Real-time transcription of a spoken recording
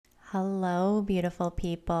Hello, beautiful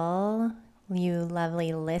people, you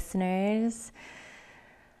lovely listeners.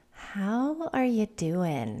 How are you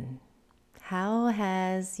doing? How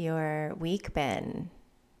has your week been?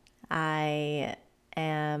 I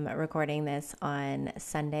am recording this on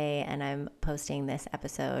Sunday and I'm posting this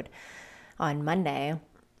episode on Monday.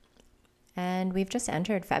 And we've just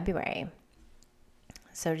entered February.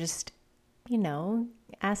 So just,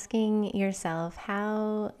 asking yourself,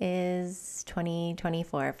 how is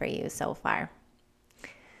 2024 for you so far?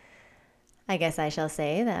 I guess I shall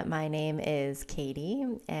say that my name is Katie,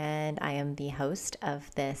 and I am the host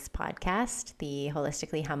of this podcast, the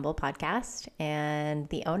Holistically Humble podcast, and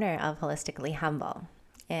the owner of Holistically Humble.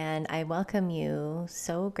 And I welcome you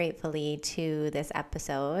so gratefully to this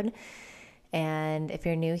episode. And if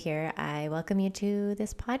you're new here, I welcome you to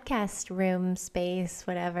this podcast room, space,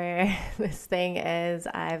 whatever this thing is.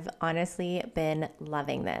 I've honestly been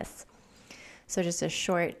loving this. So just a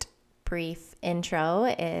short brief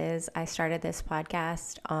intro is I started this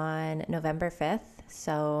podcast on November 5th.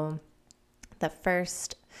 So the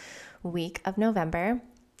first week of November.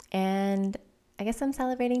 And I guess I'm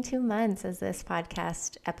celebrating 2 months as this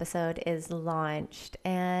podcast episode is launched.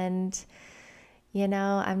 And,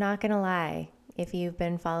 I'm not going to lie. If you've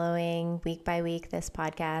been following week by week this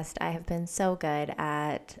podcast, I have been so good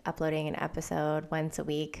at uploading an episode once a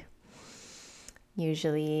week.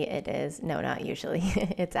 Usually it is, no, not usually.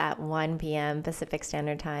 It's at 1 p.m. Pacific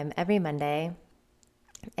Standard Time every Monday.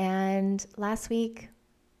 And last week,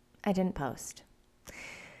 I didn't post.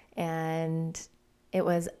 And it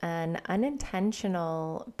was an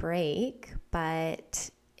unintentional break, but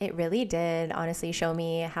it really did honestly show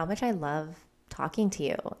me how much I love talking to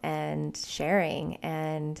you and sharing.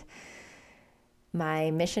 And my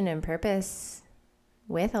mission and purpose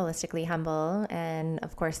with Holistically Humble, and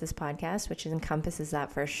of course this podcast, which encompasses that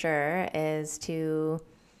for sure, is to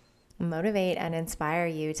motivate and inspire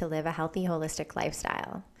you to live a healthy, holistic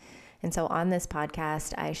lifestyle. And so on this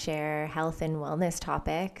podcast, I share health and wellness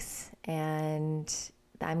topics, and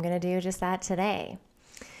I'm going to do just that today.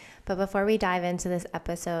 But before we dive into this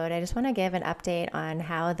episode, I just want to give an update on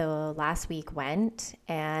how the last week went,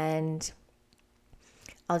 and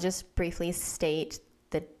I'll just briefly state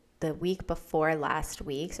the week before last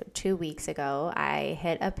week, so 2 weeks ago, I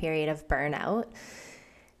hit a period of burnout.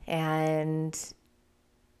 And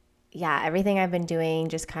yeah, everything I've been doing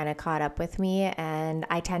just kind of caught up with me. And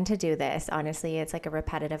I tend to do this. Honestly, it's like a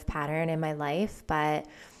repetitive pattern in my life, but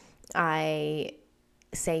I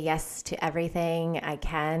say yes to everything I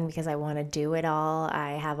can because I want to do it all.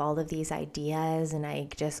 I have all of these ideas and I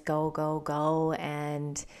just go.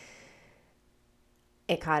 And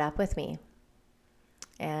it caught up with me.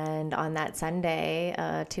 And on that Sunday,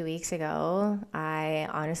 2 weeks ago, I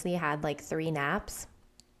honestly had like 3 naps.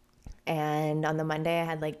 And on the Monday, I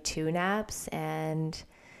had like 2 naps. And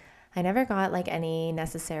I never got like any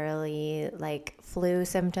necessarily like flu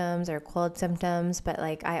symptoms or cold symptoms. But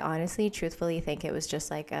like I honestly, truthfully think it was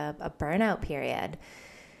just like a burnout period.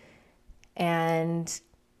 And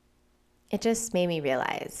it just made me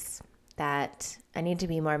realize that I need to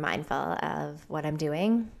be more mindful of what I'm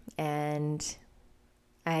doing. And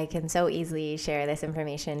I can so easily share this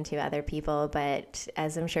information to other people, but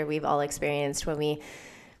as I'm sure we've all experienced, when we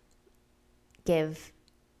give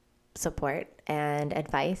support and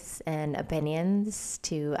advice and opinions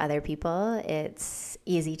to other people, it's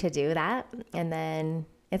easy to do that. And then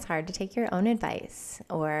it's hard to take your own advice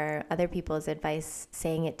or other people's advice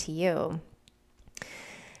saying it to you.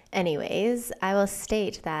 Anyways, I will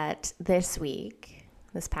state that this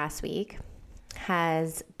past week,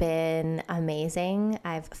 has been amazing.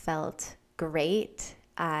 I've felt great.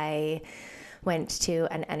 I went to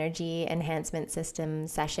an energy enhancement system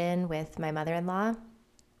session with my mother-in-law.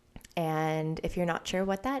 And if you're not sure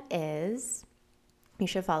what that is, you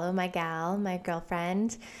should follow my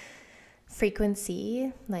girlfriend,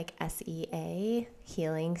 Frequency, like SEA,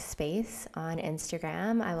 Healing Space on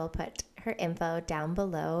Instagram. I will put her info down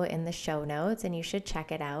below in the show notes and you should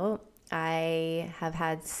check it out. I have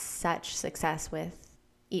had such success with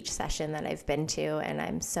each session that I've been to, and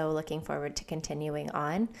I'm so looking forward to continuing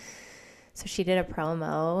on. So she did a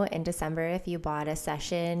promo in December. If you bought a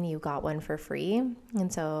session, you got one for free.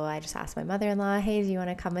 And so I just asked my mother-in-law, hey, do you want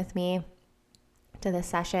to come with me to this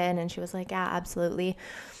session? And she was like, yeah, absolutely.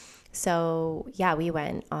 So yeah, we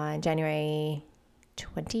went on January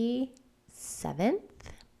 27th,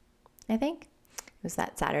 I think. It was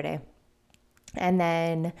that Saturday. And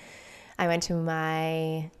then I went to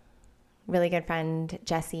my really good friend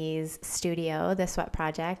Jessie's studio, The Sweat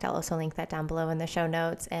Project. I'll also link that down below in the show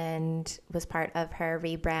notes, and was part of her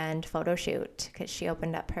rebrand photo shoot because she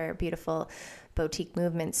opened up her beautiful boutique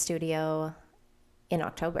movement studio in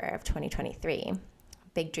October of 2023.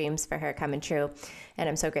 Big dreams for her coming true. And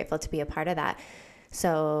I'm so grateful to be a part of that.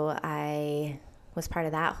 So I was part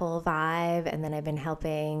of that whole vibe. And then I've been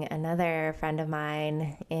helping another friend of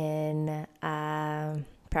mine in a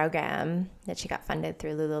program that she got funded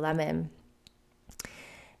through Lululemon.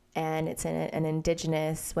 And it's an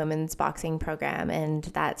Indigenous women's boxing program. And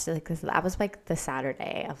that was like the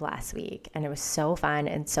Saturday of last week. And it was so fun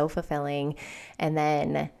and so fulfilling. And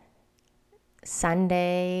then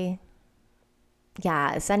Sunday,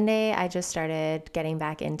 I just started getting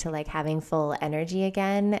back into like having full energy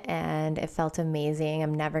again, and it felt amazing.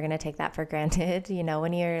 I'm never going to take that for granted. You know,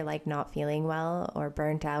 when you're like not feeling well or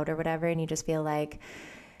burnt out or whatever, and you just feel like,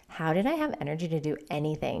 how did I have energy to do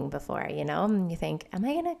anything before? You know, and you think, am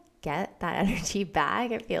I going to get that energy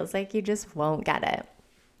back? It feels like you just won't get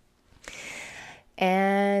it.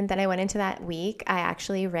 And then I went into that week. I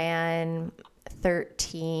actually ran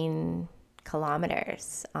 13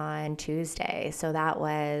 kilometers on Tuesday. So that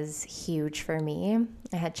was huge for me.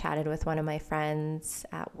 I had chatted with one of my friends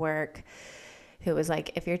at work who was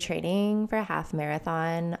like, if you're training for a half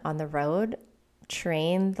marathon on the road,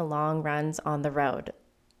 train the long runs on the road.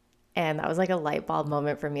 And that was like a light bulb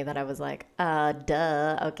moment for me that I was like,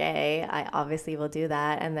 duh, okay, I obviously will do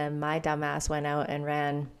that. And then my dumbass went out and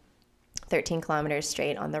ran 13 kilometers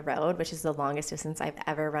straight on the road, which is the longest distance I've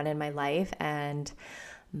ever run in my life. And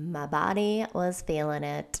my body was feeling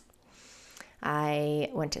it. I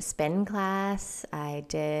went to spin class. I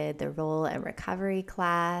did the roll and recovery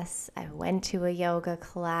class. I went to a yoga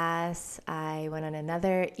class. I went on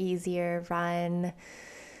another easier run.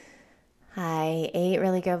 I ate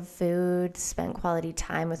really good food, spent quality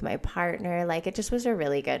time with my partner. Like, it just was a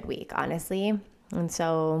really good week, honestly. And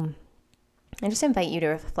so I just invite you to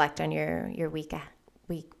reflect on your week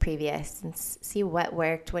previous and see what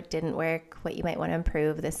worked, what didn't work, what you might want to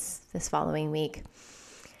improve this following week.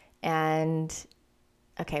 And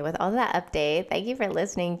okay, with all that update, thank you for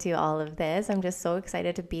listening to all of this. I'm just so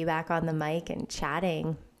excited to be back on the mic and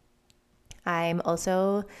chatting. I'm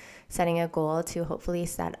also setting a goal to hopefully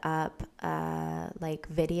set up a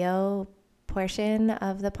video portion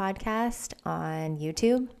of the podcast on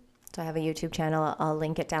YouTube. So I have a YouTube channel. I'll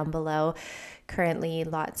link it down below. Currently,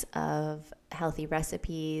 lots of healthy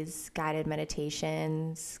recipes, guided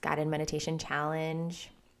meditations, guided meditation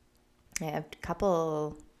challenge. I have a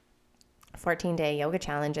couple 14-day yoga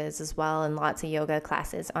challenges as well, and lots of yoga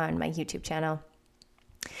classes on my YouTube channel.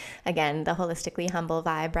 Again, the holistically humble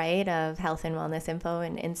vibe, right, of health and wellness info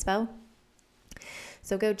and inspo.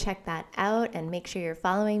 So go check that out and make sure you're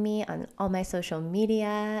following me on all my social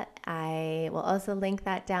media. I will also link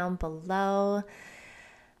that down below.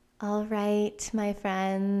 All right, my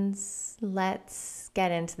friends, let's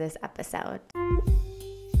get into this episode.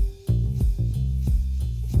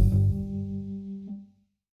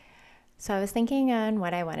 So I was thinking on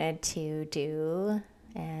what I wanted to do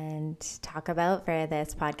and talk about for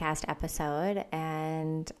this podcast episode,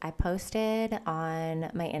 and I posted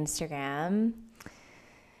on my Instagram,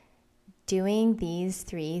 doing these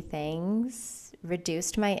 3 things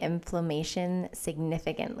reduced my inflammation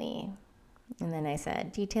significantly. And then I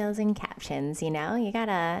said details and captions, you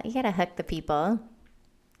gotta hook the people.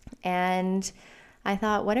 And I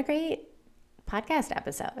thought, what a great podcast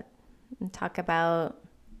episode. And talk about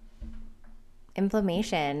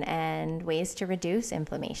inflammation and ways to reduce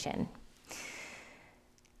inflammation.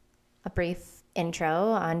 A brief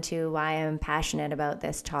intro onto why I'm passionate about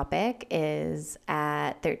this topic is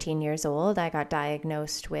at 13 years old, I got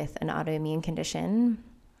diagnosed with an autoimmune condition,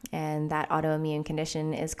 and that autoimmune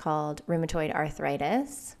condition is called rheumatoid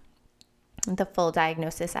arthritis. The full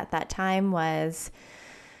diagnosis at that time was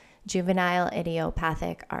juvenile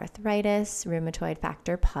idiopathic arthritis, rheumatoid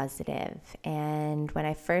factor positive. And when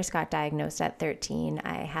I first got diagnosed at 13,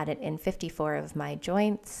 I had it in 54 of my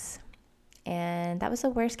joints. And that was the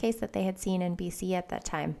worst case that they had seen in BC at that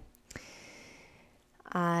time.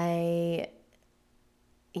 I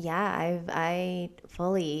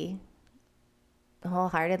fully,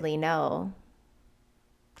 wholeheartedly know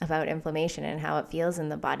about inflammation and how it feels in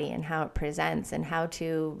the body and how it presents and how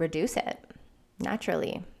to reduce it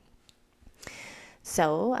naturally.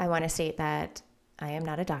 So I want to state that I am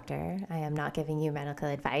not a doctor. I am not giving you medical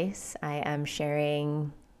advice. I am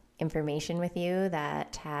sharing information with you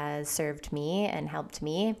that has served me and helped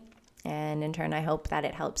me. And in turn, I hope that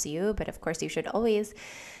it helps you. But of course, you should always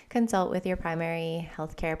consult with your primary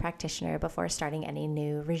healthcare practitioner before starting any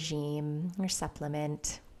new regime or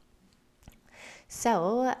supplement.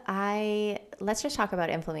 So let's just talk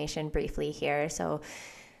about inflammation briefly here. So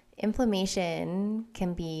Inflammation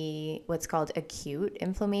can be what's called acute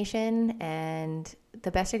inflammation. And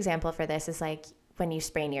the best example for this is like when you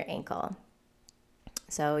sprain your ankle.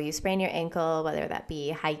 So you sprain your ankle, whether that be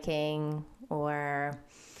hiking or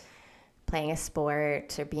playing a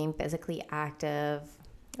sport or being physically active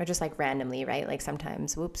or just like randomly, right? Like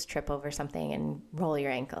sometimes, whoops, trip over something and roll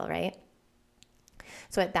your ankle, right?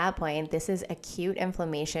 So at that point, this is acute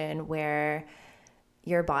inflammation where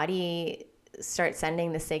your body starts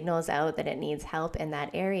sending the signals out that it needs help in that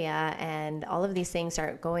area, and all of these things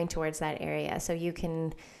start going towards that area. So you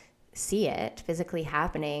can see it physically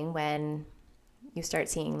happening when you start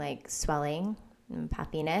seeing like swelling and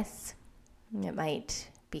puffiness. It might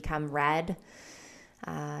become red.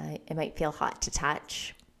 It might feel hot to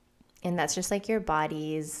touch. And that's just like your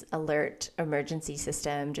body's alert emergency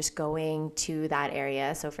system just going to that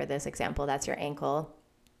area. So for this example, that's your ankle,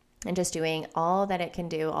 and just doing all that it can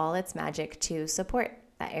do, all its magic to support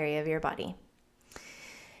that area of your body.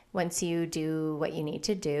 Once you do what you need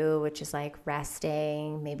to do, which is like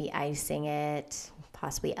resting, maybe icing it,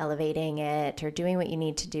 possibly elevating it, or doing what you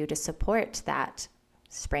need to do to support that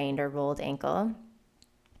sprained or rolled ankle,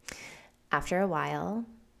 after a while,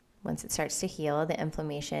 once it starts to heal, the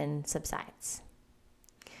inflammation subsides.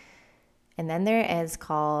 And then there is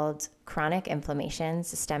called chronic inflammation,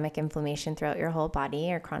 systemic inflammation throughout your whole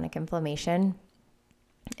body, or chronic inflammation.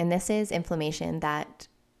 And this is inflammation that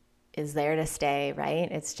is there to stay,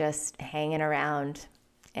 right? It's just hanging around,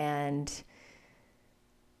 and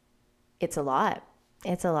it's a lot.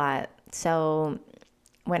 It's a lot. So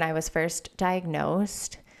when I was first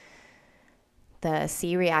diagnosed, the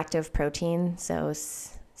C-reactive protein, so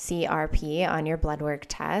CRP on your blood work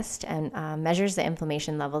test, and measures the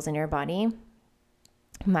inflammation levels in your body.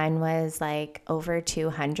 Mine was like over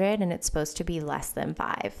 200, and it's supposed to be less than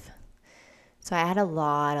 5. So I had a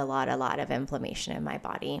lot of inflammation in my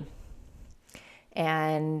body.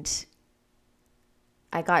 And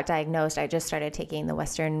I got diagnosed. I just started taking the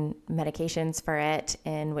Western medications for it,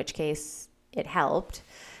 in which case it helped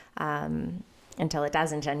until it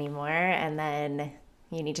doesn't anymore. And then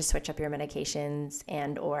you need to switch up your medications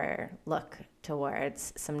and or look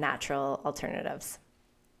towards some natural alternatives.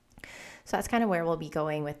 So that's kind of where we'll be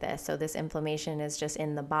going with this. So this inflammation is just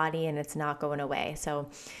in the body and it's not going away. So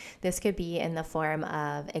this could be in the form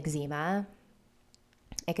of eczema.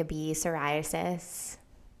 It could be psoriasis.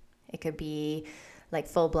 It could be like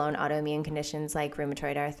full-blown autoimmune conditions like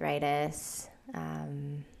rheumatoid arthritis,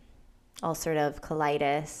 ulcerative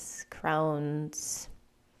colitis, Crohn's.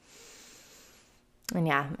 And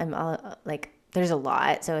yeah, I'm all, like, there's a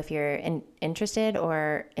lot. So if you're interested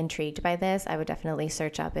or intrigued by this, I would definitely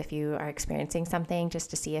search up if you are experiencing something, just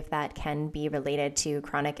to see if that can be related to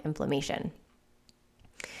chronic inflammation.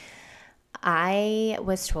 I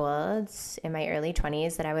was told in my early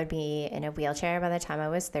 20s that I would be in a wheelchair by the time I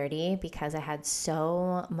was 30 because I had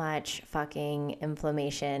so much fucking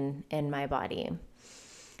inflammation in my body.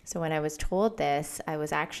 So when I was told this, I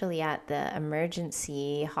was actually at the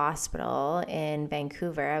emergency hospital in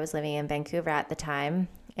Vancouver. I was living in Vancouver at the time,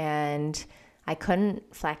 and I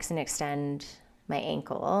couldn't flex and extend my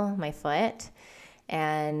ankle, my foot.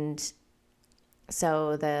 And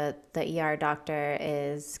so the ER doctor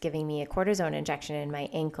is giving me a cortisone injection in my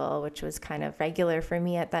ankle, which was kind of regular for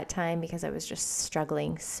me at that time because I was just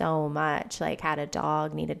struggling so much. Like, had a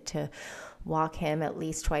dog, needed to walk him at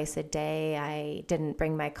least twice a day. I didn't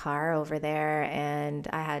bring my car over there, and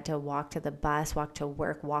I had to walk to the bus, walk to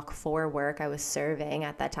work, walk for work. I was serving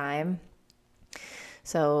at that time.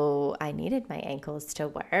 So I needed my ankles to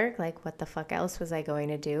work. Like, what the fuck else was I going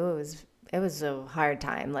to do? It was a hard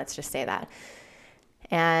time, let's just say that.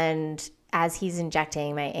 And as he's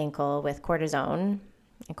injecting my ankle with cortisone,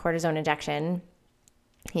 a cortisone injection,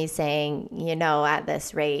 he's saying, you know, at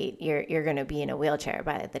this rate, you're going to be in a wheelchair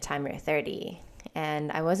by the time you're 30.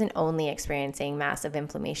 And I wasn't only experiencing massive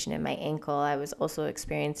inflammation in my ankle, I was also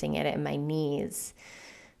experiencing it in my knees.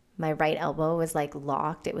 My right elbow was like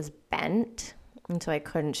locked. It was bent. And so I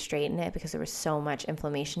couldn't straighten it because there was so much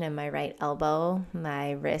inflammation in my right elbow,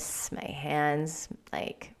 my wrists, my hands,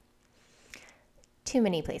 like too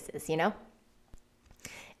many places, you know?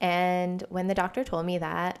 And when the doctor told me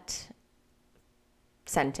that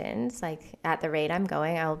sentence, like, at the rate I'm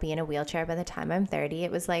going, I will be in a wheelchair by the time I'm 30,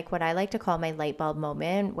 it was like what I like to call my light bulb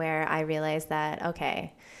moment, where I realized that,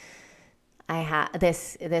 okay,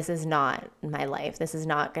 this is not my life. This is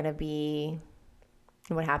not going to be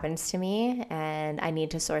what happens to me, and I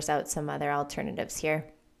need to source out some other alternatives here.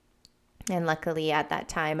 And luckily at that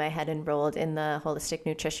time I had enrolled in the holistic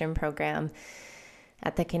nutrition program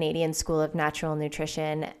at the Canadian School of Natural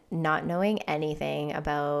Nutrition, not knowing anything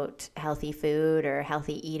about healthy food or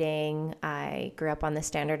healthy eating. I grew up on the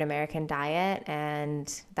standard American diet,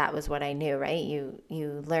 and that was what I knew, right?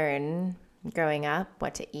 You learn growing up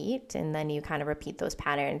what to eat, and then you kind of repeat those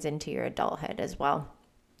patterns into your adulthood as well.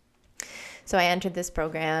 So I entered this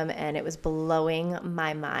program, and it was blowing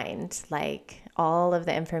my mind, like all of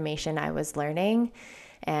the information I was learning.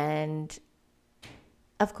 And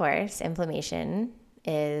of course, inflammation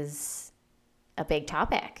is a big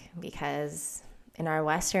topic, because in our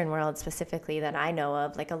Western world specifically that I know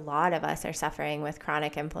of, like a lot of us are suffering with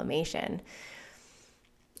chronic inflammation.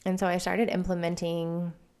 And so I started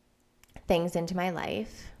implementing things into my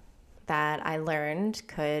life that I learned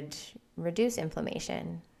could reduce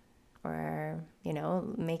inflammation, or,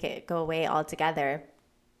 make it go away altogether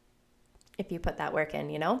if you put that work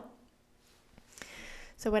in.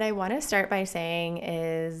 So what I want to start by saying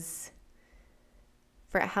is,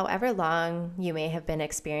 for however long you may have been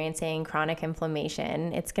experiencing chronic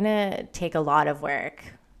inflammation, it's going to take a lot of work,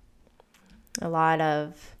 a lot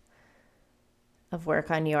of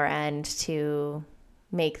work on your end to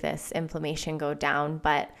make this inflammation go down,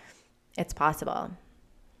 but it's possible.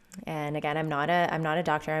 And again, I'm not a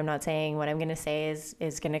doctor. I'm not saying what I'm going to say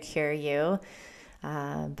is going to cure you,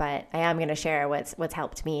 but I am going to share what's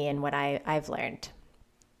helped me and what I've learned.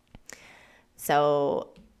 So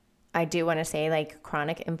I do want to say, like,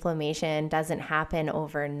 chronic inflammation doesn't happen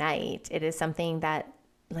overnight. It is something that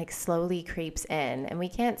slowly creeps in, and we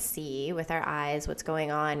can't see with our eyes what's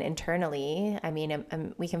going on internally. I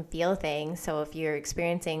mean, we can feel things. So if you're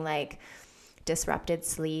experiencing disrupted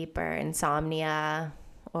sleep or insomnia,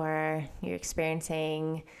 or you're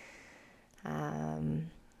experiencing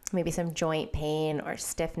maybe some joint pain or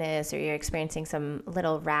stiffness, or you're experiencing some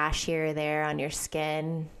little rash here or there on your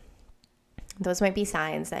skin, those might be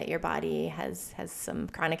signs that your body has some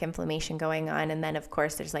chronic inflammation going on. And then, of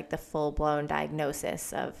course, there's the full-blown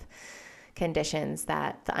diagnosis of conditions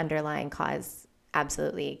that the underlying cause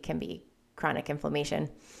absolutely can be chronic inflammation.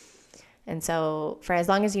 And so for as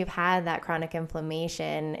long as you've had that chronic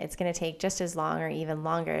inflammation, it's going to take just as long or even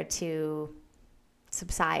longer to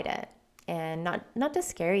subside it. And not to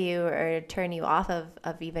scare you or turn you off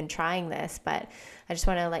of even trying this, but I just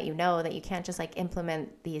want to let you know that you can't just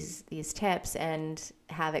implement these tips and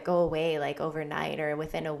have it go away overnight or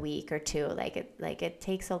within a week or two. It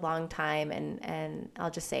takes a long time, and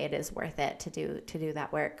I'll just say it is worth it to do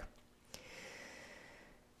that work.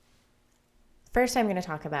 First, I'm going to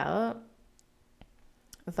talk about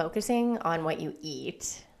focusing on what you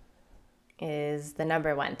eat is the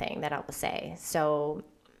number one thing that I will say. So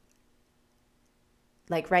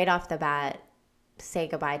right off the bat, say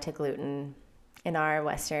goodbye to gluten. In our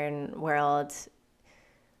Western world,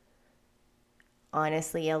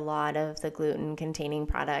 honestly, a lot of the gluten-containing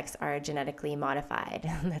products are genetically modified.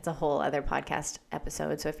 That's a whole other podcast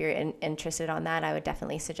episode. So if you're interested on that, I would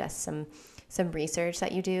definitely suggest some research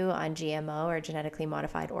that you do on GMO, or genetically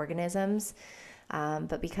modified organisms.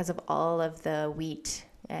 But because of all of the wheat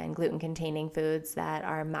and gluten-containing foods that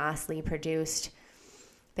are massively produced,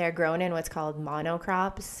 they're grown in what's called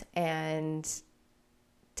monocrops. And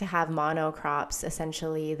to have monocrops,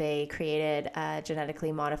 essentially, they created a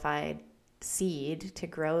genetically modified seed to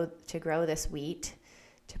grow this wheat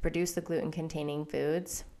to produce the gluten-containing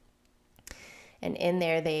foods. And in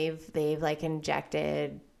there, they've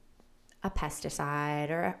injected a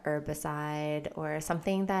pesticide or a herbicide or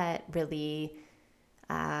something that really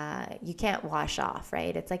you can't wash off,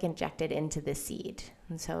 right? It's injected into the seed.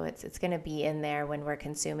 And so it's going to be in there when we're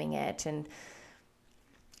consuming it. And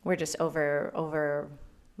we're just overloaded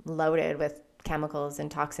with chemicals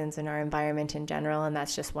and toxins in our environment in general. And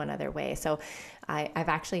that's just one other way. So I've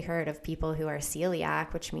actually heard of people who are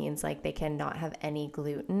celiac, which means they cannot have any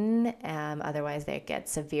gluten. Otherwise they get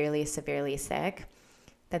severely sick,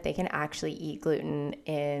 that they can actually eat gluten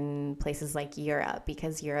in places like Europe,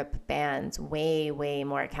 because Europe bans way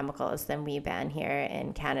more chemicals than we ban here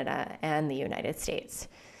in Canada and the United States.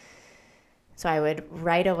 So I would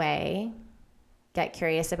right away get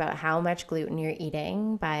curious about how much gluten you're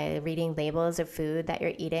eating by reading labels of food that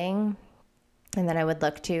you're eating. And then I would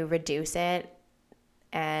look to reduce it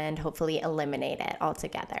and hopefully eliminate it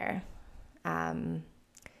altogether.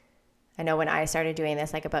 I know when I started doing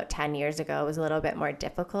this about 10 years ago, it was a little bit more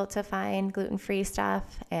difficult to find gluten-free stuff.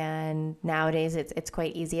 And nowadays it's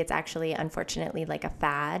quite easy. It's actually, unfortunately, a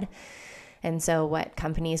fad. And so what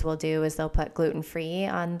companies will do is they'll put gluten-free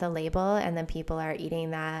on the label, and then people are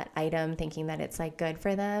eating that item thinking that it's good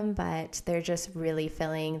for them, but they're just really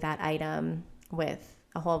filling that item with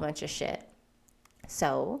a whole bunch of shit.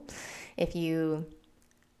 So if you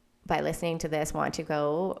by listening to this, want to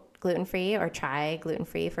go gluten-free or try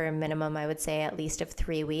gluten-free for a minimum, I would say at least of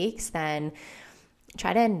 3 weeks, then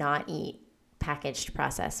try to not eat packaged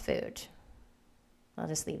processed food. I'll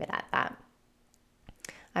just leave it at that.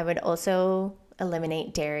 I would also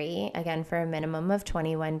eliminate dairy, again, for a minimum of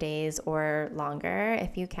 21 days or longer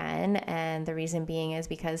if you can. And the reason being is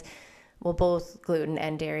because, well, both gluten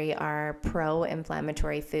and dairy are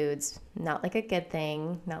pro-inflammatory foods. Not like a good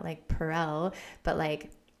thing, not like pro, but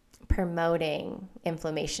like promoting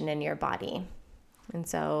inflammation in your body. And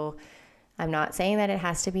so I'm not saying that it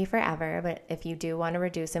has to be forever, but if you do want to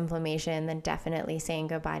reduce inflammation, then definitely saying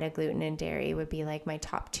goodbye to gluten and dairy would be like my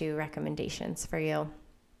top 2 recommendations for you.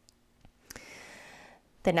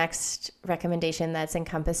 The next recommendation that's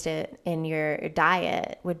encompassed in your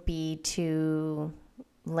diet would be to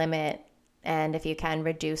limit and, if you can,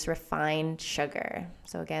 reduce refined sugar.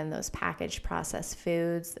 So again, those packaged processed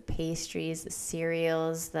foods, the pastries, the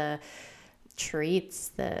cereals, the treats,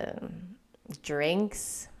 the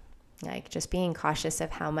drinks, like just being cautious of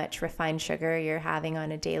how much refined sugar you're having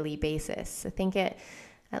on a daily basis. I think at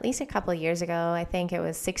least a couple of years ago, I think it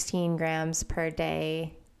was 16 grams per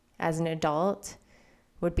day as an adult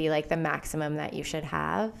would be like the maximum that you should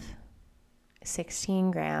have.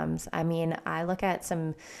 16 grams. I mean, I look at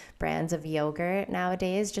some brands of yogurt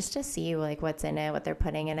nowadays just to see like what's in it, what they're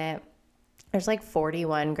putting in it. There's like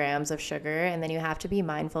 41 grams of sugar, and then you have to be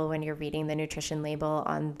mindful when you're reading the nutrition label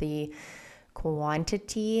on the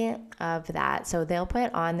quantity of that. So they'll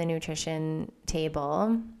put on the nutrition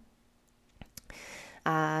table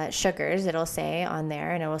sugars, it'll say on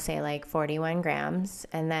there, and it will say like 41 grams.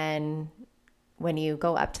 And then when you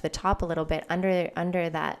go up to the top a little bit under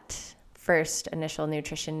that first initial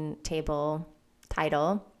nutrition table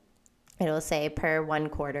title, it'll say per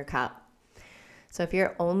 1/4 cup. So if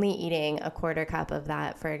you're only eating a 1/4 cup of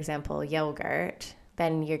that, for example, yogurt,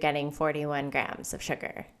 then you're getting 41 grams of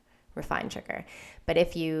sugar, refined sugar. But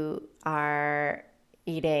if you are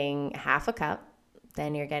eating half a cup,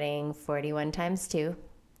 then you're getting 41 times 2.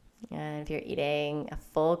 And if you're eating a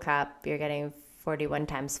full cup, you're getting 41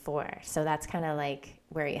 times 4. So that's kind of like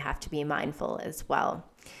where you have to be mindful as well.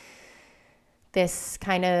 This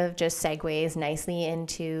kind of just segues nicely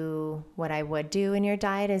into what I would do in your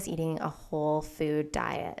diet is eating a whole food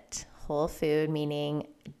diet. Whole food meaning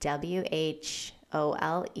WHOLE,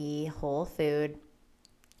 whole food.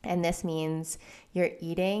 And this means you're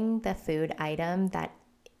eating the food item that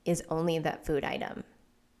is only that food item.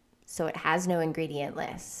 So it has no ingredient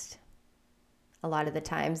list. A lot of the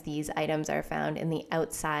times these items are found in the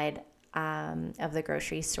outside of the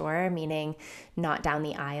grocery store, meaning not down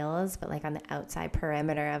the aisles, but like on the outside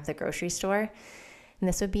perimeter of the grocery store. And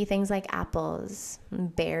this would be things like apples,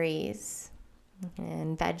 and berries,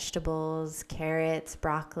 and vegetables, carrots,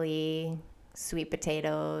 broccoli, sweet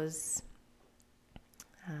potatoes,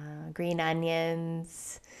 green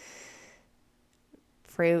onions,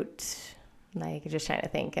 fruit. Like just trying to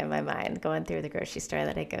think in my mind, going through the grocery store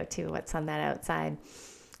that I go to, what's on that outside.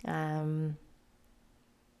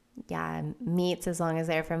 Meats, as long as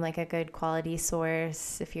they're from like a good quality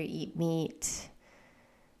source. If you eat meat,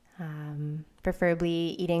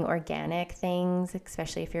 preferably eating organic things,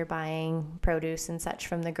 especially if you're buying produce and such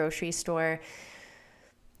from the grocery store,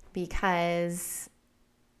 because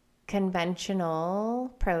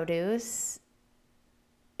conventional produce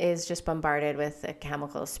is just bombarded with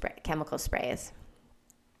chemical sprays,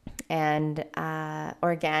 and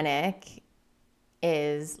organic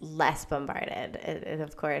is less bombarded.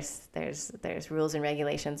 Of course, there's rules and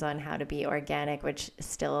regulations on how to be organic, which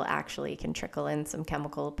still actually can trickle in some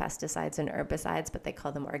chemical pesticides and herbicides, but they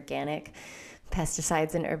call them organic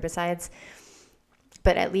pesticides and herbicides.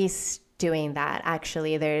 But at least doing that,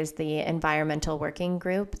 actually, there's the Environmental Working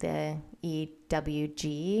Group, the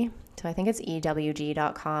EWG. So I think it's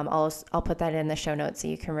ewg.com. I'll put that in the show notes so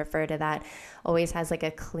you can refer to that. Always has like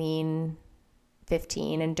a clean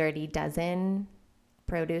 15 and dirty dozen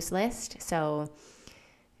produce list. So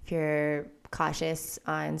if you're cautious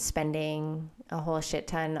on spending a whole shit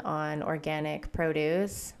ton on organic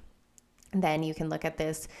produce, then you can look at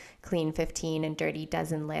this clean 15 and dirty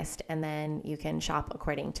dozen list, and then you can shop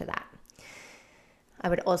according to that. I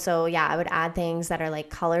would add things that are like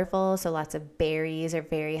colorful. So lots of berries are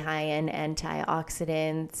very high in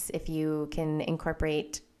antioxidants. If you can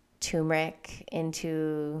incorporate turmeric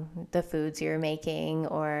into the foods you're making,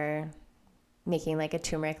 or making like a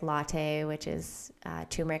turmeric latte, which is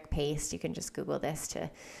turmeric paste. You can just Google this to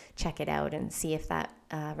check it out and see if that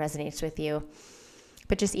resonates with you.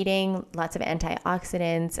 But just eating lots of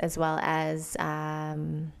antioxidants, as well as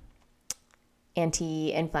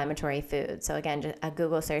anti-inflammatory food. So again, just a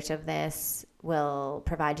Google search of this will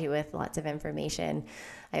provide you with lots of information.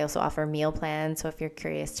 I also offer meal plans. So if you're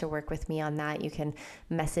curious to work with me on that, you can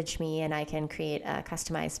message me and I can create a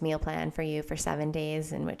customized meal plan for you for 7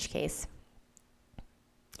 days, in which case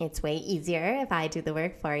it's way easier if I do the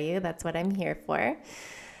work for you. That's what I'm here for.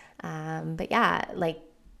 But yeah, like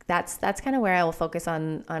that's kind of where I will focus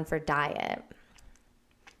on for diet.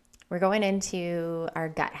 We're going into our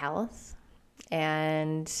gut health,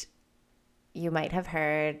 and you might have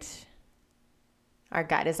heard our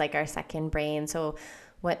gut is like our second brain. So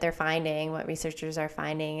what researchers are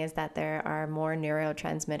finding is that there are more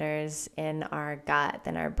neurotransmitters in our gut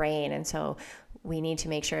than our brain. And so we need to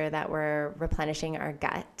make sure that we're replenishing our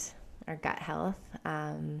gut health.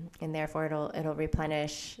 And therefore it'll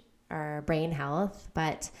replenish our brain health.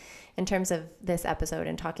 But in terms of this episode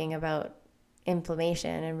and talking about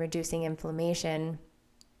inflammation and reducing inflammation,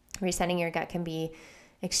 resetting your gut can be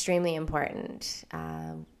extremely important.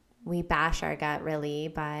 We bash our gut really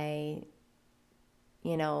by,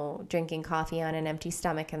 drinking coffee on an empty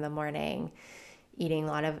stomach in the morning, eating a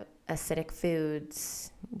lot of acidic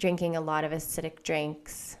foods, drinking a lot of acidic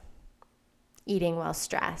drinks, eating while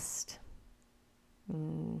stressed.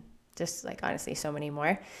 Just like honestly so many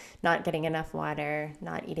more. Not getting enough water,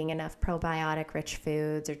 not eating enough probiotic rich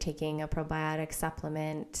foods or taking a probiotic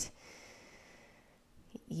supplement.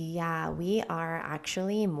 Yeah, we are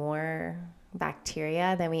actually more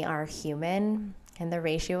bacteria than we are human. And the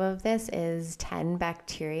ratio of this is 10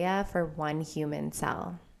 bacteria for 1 human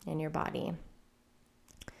cell in your body.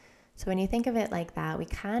 So when you think of it like that, we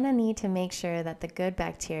kind of need to make sure that the good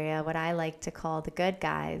bacteria, what I like to call the good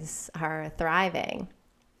guys, are thriving.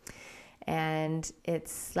 And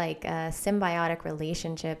it's like a symbiotic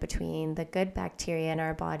relationship between the good bacteria in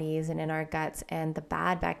our bodies and in our guts and the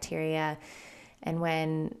bad bacteria. And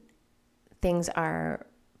when things are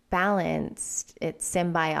balanced, it's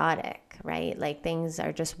symbiotic, right? Like things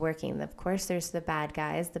are just working. Of course, there's the bad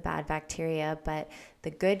guys, the bad bacteria, but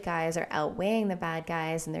the good guys are outweighing the bad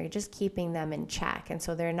guys and they're just keeping them in check. And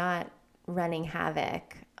so they're not running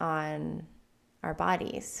havoc on our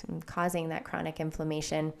bodies and causing that chronic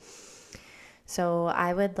inflammation. So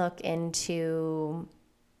I would look into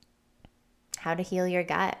how to heal your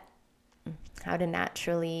gut, how to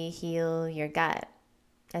naturally heal your gut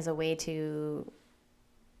as a way to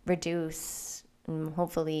reduce and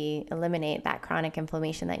hopefully eliminate that chronic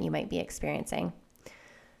inflammation that you might be experiencing.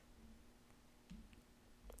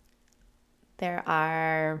 There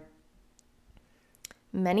are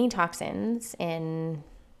many toxins in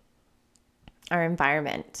our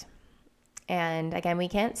environment. And again, we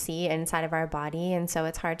can't see inside of our body. And so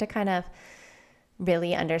it's hard to kind of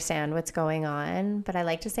really understand what's going on. But I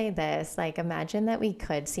like to say this, like imagine that we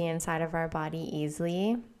could see inside of our body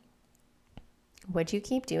easily. Would you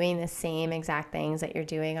keep doing the same exact things that you're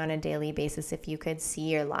doing on a daily basis if you could see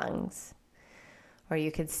your lungs? Or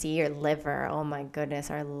you could see your liver? Oh my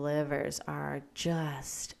goodness, our livers are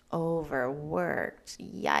just overworked.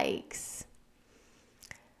 Yikes.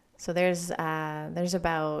 So there's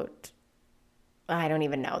about, I don't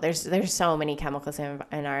even know. There's so many chemicals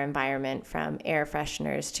in our environment, from air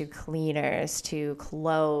fresheners to cleaners to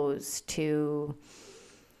clothes to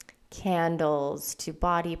candles to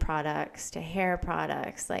body products to hair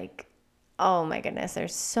products. Like, oh my goodness,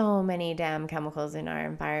 there's so many damn chemicals in our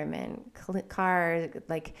environment.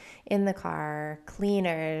 Like in the car,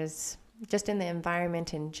 cleaners, just in the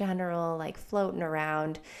environment in general, like floating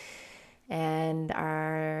around. And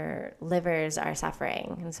our livers are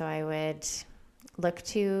suffering. And so I would look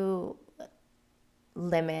to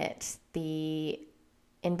limit the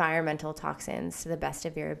environmental toxins to the best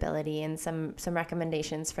of your ability. And some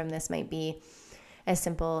recommendations from this might be as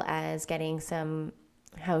simple as getting some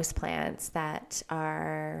house plants that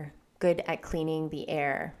are good at cleaning the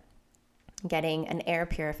air, getting an air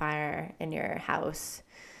purifier in your house,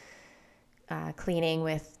 cleaning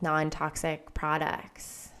with non-toxic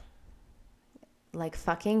products, like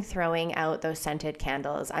fucking throwing out those scented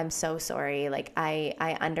candles. I'm so sorry. Like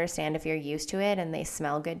I understand if you're used to it and they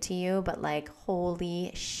smell good to you, but like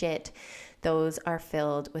holy shit, those are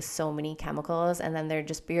filled with so many chemicals, and then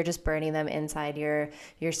you're just burning them inside your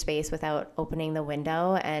space without opening the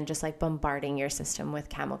window and just like bombarding your system with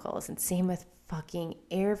chemicals. And same with fucking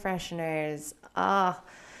air fresheners.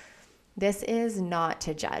 This is not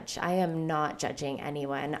to judge. I am not judging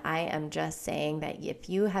anyone. I am just saying that if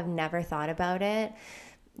you have never thought about it,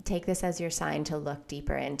 take this as your sign to look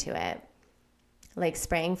deeper into it. Like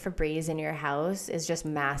spraying Febreze in your house is just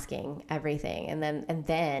masking everything. And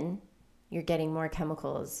then you're getting more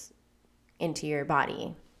chemicals into your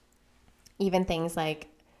body. Even things like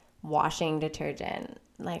washing detergent,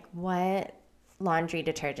 like what laundry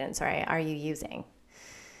detergent, are you using?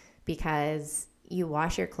 Because you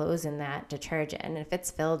wash your clothes in that detergent, and if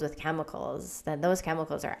it's filled with chemicals, then those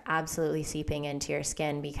chemicals are absolutely seeping into your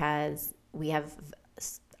skin, because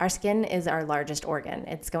our skin is our largest organ.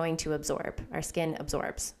 It's going to absorb. Our skin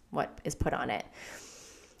absorbs what is put on it.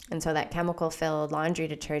 And so that chemical-filled laundry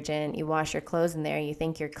detergent, you wash your clothes in there, you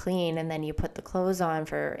think you're clean, and then you put the clothes on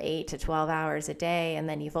for 8 to 12 hours a day, and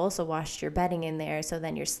then you've also washed your bedding in there, so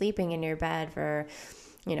then you're sleeping in your bed for,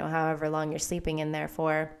 however long you're sleeping in there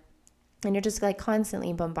for, and you're just like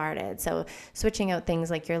constantly bombarded. So switching out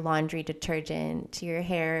things like your laundry detergent, your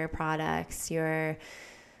hair products, your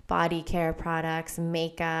body care products,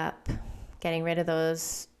 makeup, getting rid of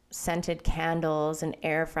those scented candles and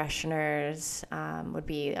air fresheners would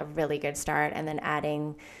be a really good start. And then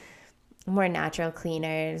adding more natural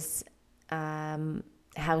cleaners.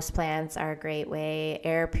 Houseplants are a great way.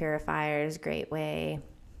 Air purifiers, great way.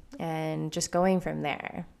 And just going from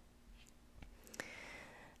there.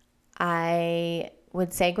 I would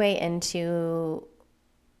segue into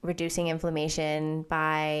reducing inflammation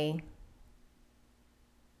by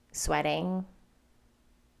sweating,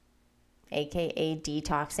 aka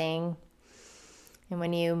detoxing. And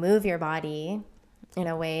when you move your body in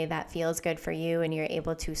a way that feels good for you and you're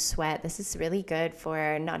able to sweat, this is really good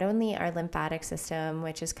for not only our lymphatic system,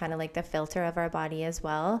 which is kind of like the filter of our body as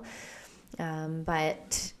well,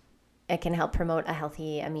 but it can help promote a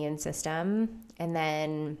healthy immune system. And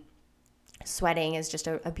then sweating is just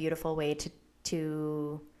a beautiful way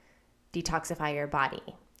to detoxify your body.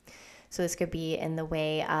 So this could be in the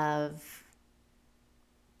way of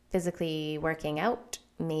physically working out.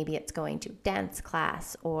 Maybe it's going to dance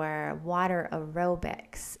class or water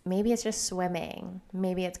aerobics. Maybe it's just swimming.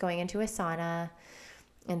 Maybe it's going into a sauna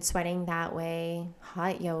and sweating that way,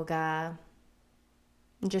 hot yoga.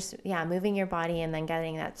 Just, moving your body and then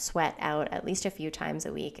getting that sweat out at least a few times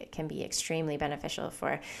a week. It can be extremely beneficial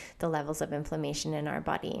for the levels of inflammation in our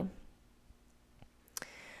body.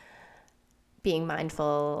 Being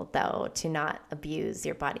mindful, though, to not abuse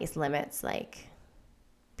your body's limits. Like,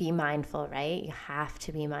 be mindful, right? You have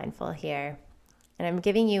to be mindful here. And I'm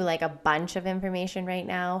giving you like a bunch of information right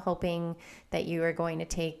now, hoping that you are going to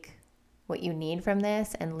take what you need from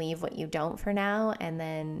this and leave what you don't for now, and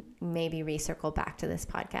then maybe recircle back to this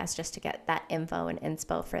podcast just to get that info and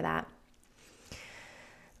inspo for that.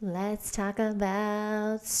 Let's talk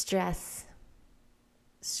about stress.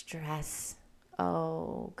 Stress.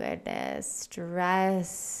 Oh, goodness.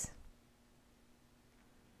 Stress.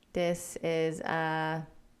 This is a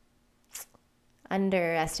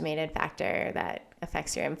underestimated factor that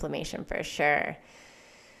affects your inflammation for sure.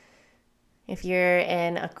 If you're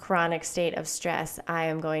in a chronic state of stress, I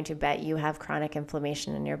am going to bet you have chronic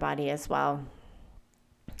inflammation in your body as well.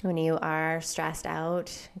 When you are stressed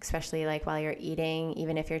out, especially like while you're eating,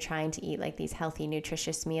 even if you're trying to eat like these healthy,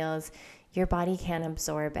 nutritious meals, your body can't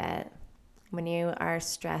absorb it. When you are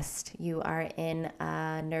stressed, you are in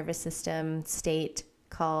a nervous system state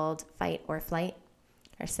called fight or flight,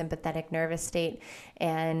 or sympathetic nervous state,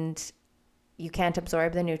 and you can't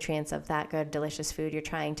absorb the nutrients of that good, delicious food you're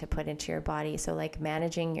trying to put into your body. So like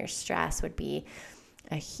managing your stress would be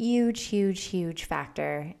a huge, huge, huge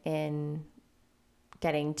factor in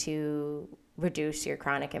getting to reduce your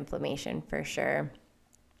chronic inflammation for sure.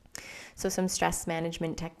 So some stress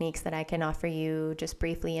management techniques that I can offer you just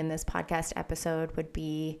briefly in this podcast episode would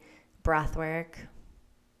be breath work.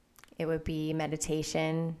 It would be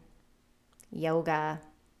meditation, yoga,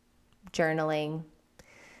 journaling.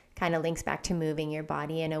 Kind of links back to moving your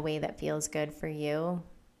body in a way that feels good for you.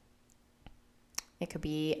 It could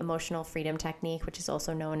be emotional freedom technique, which is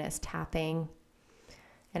also known as tapping.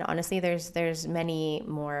 And honestly, there's many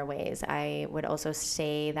more ways. I would also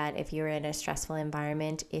say that if you're in a stressful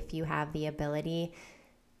environment, if you have the ability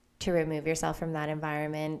to remove yourself from that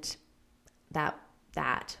environment, that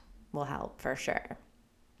will help for sure.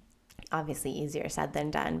 Obviously easier said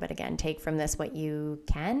than done, but again, take from this what you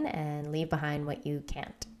can and leave behind what you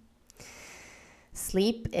can't.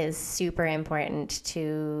 Sleep is super important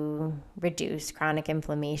to reduce chronic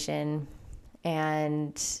inflammation,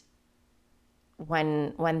 and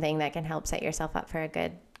one thing that can help set yourself up for a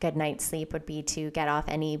good night's sleep would be to get off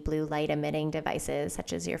any blue light emitting devices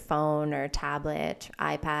such as your phone or tablet,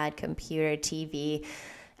 iPad, computer, TV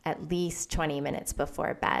at least 20 minutes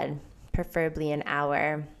before bed, preferably an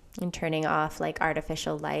hour, and turning off like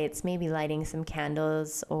artificial lights, maybe lighting some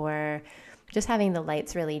candles or just having the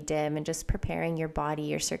lights really dim, and just preparing your body,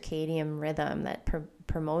 your circadian rhythm that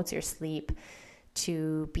promotes your sleep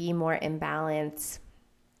to be more in balance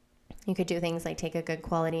You could do things like take a good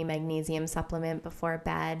quality magnesium supplement before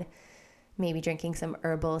bed, maybe drinking some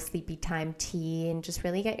herbal sleepy time tea, and just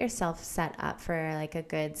really get yourself set up for like a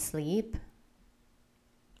good sleep.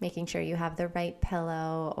 Making sure you have the right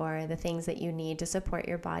pillow or the things that you need to support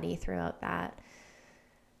your body throughout that.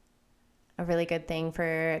 A really good thing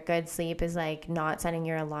for good sleep is like not setting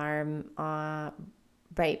your alarm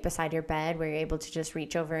right beside your bed where you're able to just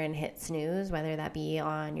reach over and hit snooze, whether that be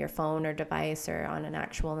on your phone or device or on an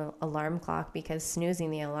actual alarm clock, because snoozing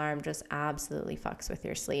the alarm just absolutely fucks with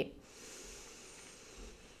your sleep.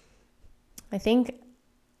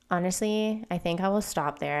 Honestly, I think I will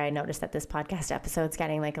stop there. I noticed that this podcast episode's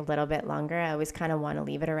getting like a little bit longer. I always kind of want to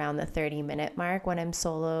leave it around the 30-minute mark when I'm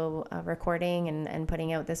solo recording and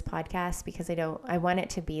putting out this podcast, because I want it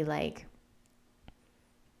to be like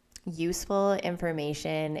useful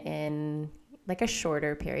information in like a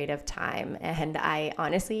shorter period of time. And I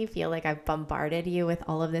honestly feel like I've bombarded you with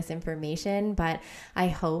all of this information, but I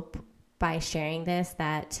hope by sharing this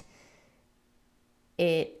that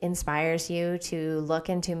it inspires you to look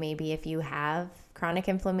into maybe if you have chronic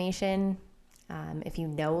inflammation, if you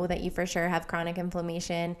know that you for sure have chronic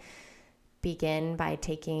inflammation, begin by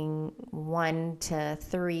taking 1 to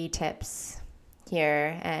 3 tips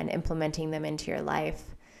here and implementing them into your life.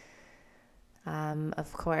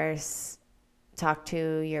 Of course, talk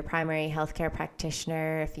to your primary healthcare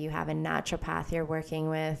practitioner if you have a naturopath you're working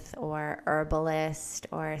with, or herbalist,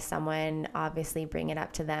 or someone. Obviously bring it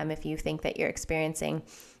up to them if you think that you're experiencing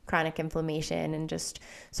chronic inflammation, and just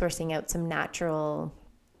sourcing out some natural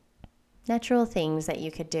things that you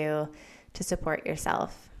could do to support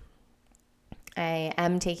yourself. I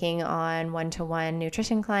am taking on one-to-one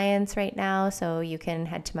nutrition clients right now, so you can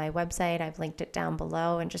head to my website. I've linked it down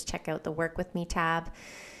below, and just check out the Work With Me tab.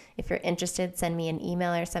 If you're interested, send me an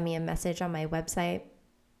email or send me a message on my website.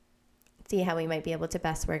 See how we might be able to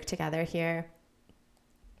best work together here.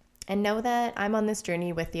 And know that I'm on this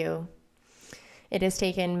journey with you. It has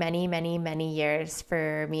taken many, many, many years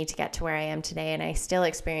for me to get to where I am today, and I still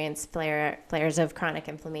experience flares of chronic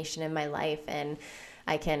inflammation in my life, and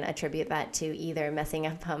I can attribute that to either messing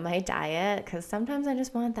up on my diet, because sometimes I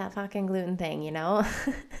just want that fucking gluten thing, you know?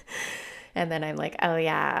 And then I'm like, oh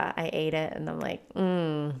yeah, I ate it. And I'm like,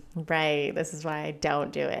 right, this is why I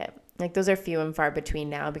don't do it. Like, those are few and far between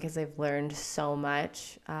now, because I've learned so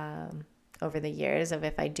much over the years of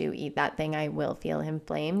if I do eat that thing, I will feel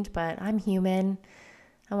inflamed. But I'm human.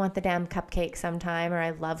 I want the damn cupcake sometime, or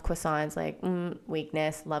I love croissants. Like,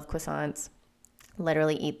 weakness, love croissants.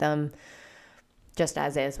 Literally eat them just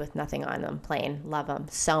as is with nothing on them, plain. Love them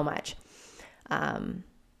so much. But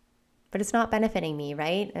it's not benefiting me,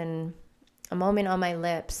 right? And a moment on my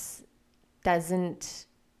lips doesn't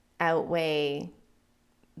outweigh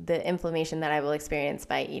the inflammation that I will experience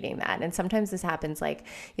by eating that. And sometimes this happens, like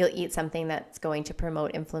you'll eat something that's going to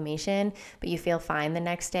promote inflammation, but you feel fine the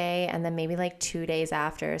next day. And then maybe like 2 days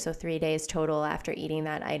after, so 3 days total after eating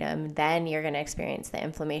that item, then you're going to experience the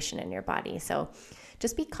inflammation in your body. So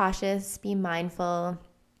just be cautious, be mindful.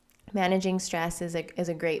 Managing stress is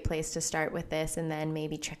a great place to start with this, and then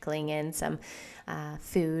maybe trickling in some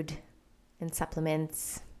food and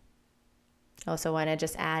supplements. Also want to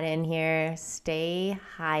just add in here, stay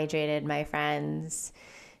hydrated, my friends.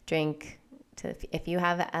 If you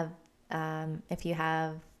have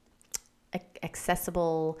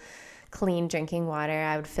accessible, clean drinking water,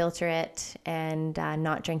 I would filter it and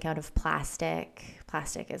not drink out of plastic.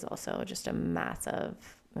 Plastic is also just a massive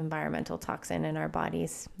environmental toxin in our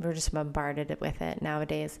bodies. We're just bombarded with it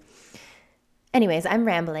nowadays. Anyways, I'm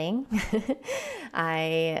rambling.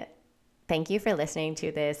 I thank you for listening to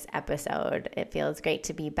this episode. It feels great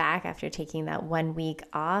to be back after taking that 1 week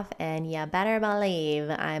off, and you better believe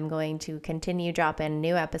I'm going to continue dropping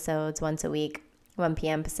new episodes once a week, 1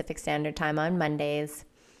 p.m. Pacific Standard Time on Mondays.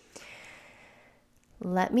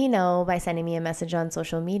 Let me know by sending me a message on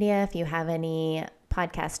social media if you have any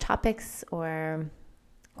podcast topics or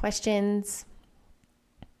questions.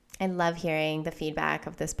 I love hearing the feedback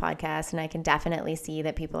of this podcast, and I can definitely see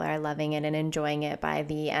that people are loving it and enjoying it by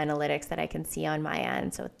the analytics that I can see on my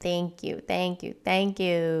end. So thank you.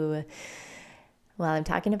 While I'm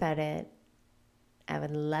talking about it, I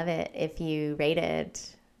would love it if you rated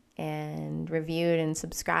and reviewed and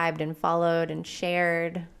subscribed and followed and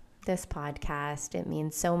shared this podcast. It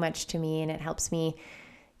means so much to me, and it helps me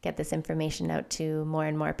get this information out to more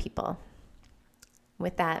and more people.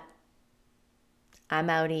 With that, I'm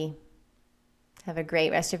outie. Have a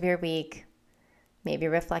great rest of your week. Maybe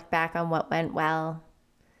reflect back on what went well.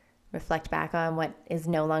 Reflect back on what is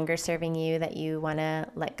no longer serving you that you want to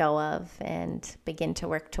let go of, and begin to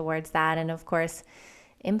work towards that. And of course,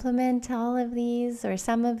 implement all of these or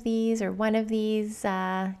some of these or one of these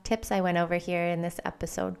tips I went over here in this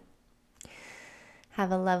episode.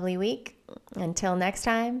 Have a lovely week. Until next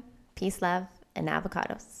time, peace, love, and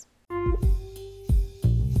avocados.